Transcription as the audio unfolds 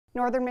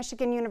Northern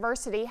Michigan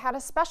University had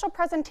a special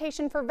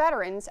presentation for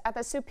veterans at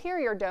the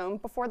Superior Dome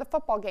before the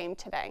football game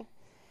today.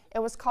 It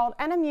was called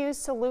NMU's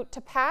Salute to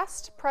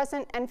Past,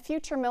 Present, and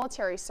Future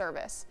Military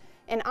Service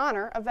in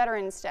honor of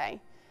Veterans Day.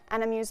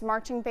 NMU's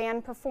marching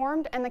band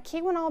performed and the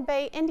Keweenaw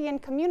Bay Indian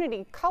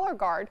Community Color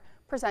Guard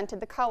presented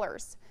the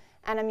colors.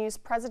 NMU's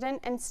President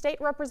and State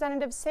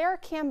Representative Sarah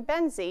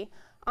Cambenzi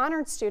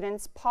honored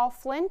students Paul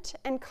Flint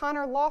and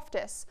Connor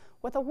Loftus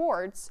with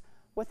awards,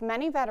 with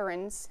many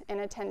veterans in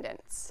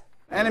attendance.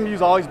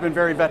 NMU's always been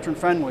very veteran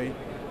friendly.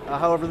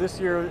 However, this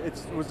year it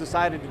was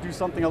decided to do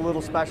something a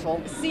little special.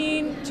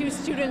 Seeing two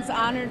students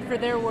honored for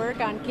their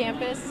work on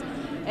campus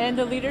and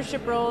the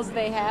leadership roles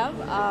they have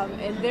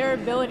and their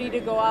ability to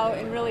go out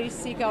and really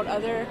seek out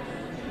other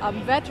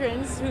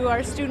veterans who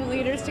are student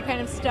leaders to kind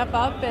of step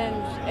up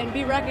and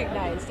be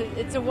recognized.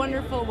 It's a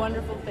wonderful,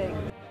 wonderful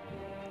thing.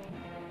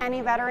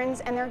 Any veterans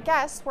and their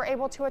guests were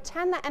able to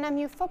attend the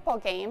NMU football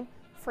game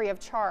free of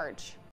charge.